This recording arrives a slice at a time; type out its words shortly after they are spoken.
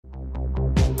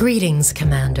Greetings,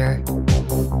 Commander.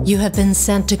 You have been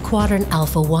sent to Quadrant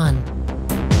Alpha 1.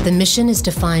 The mission is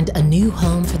to find a new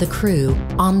home for the crew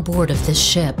on board of this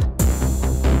ship.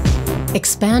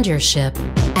 Expand your ship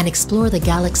and explore the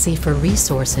galaxy for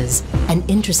resources and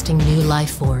interesting new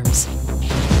life forms.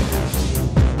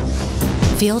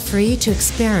 Feel free to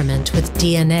experiment with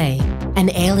DNA and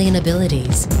alien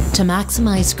abilities to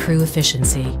maximize crew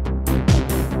efficiency.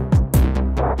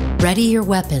 Ready your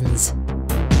weapons.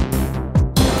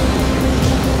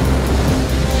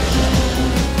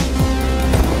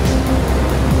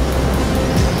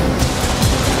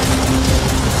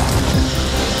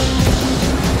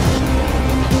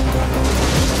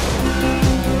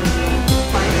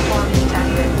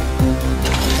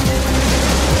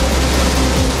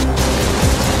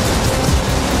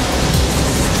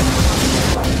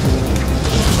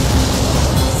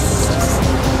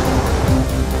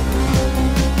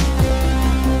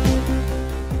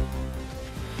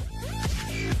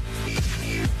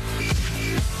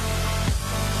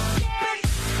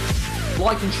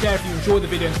 Like and share if you enjoy the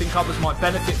video and think others might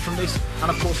benefit from this,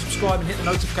 and of course subscribe and hit the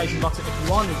notification button if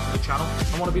you are new to the channel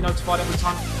and want to be notified every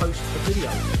time I post a video.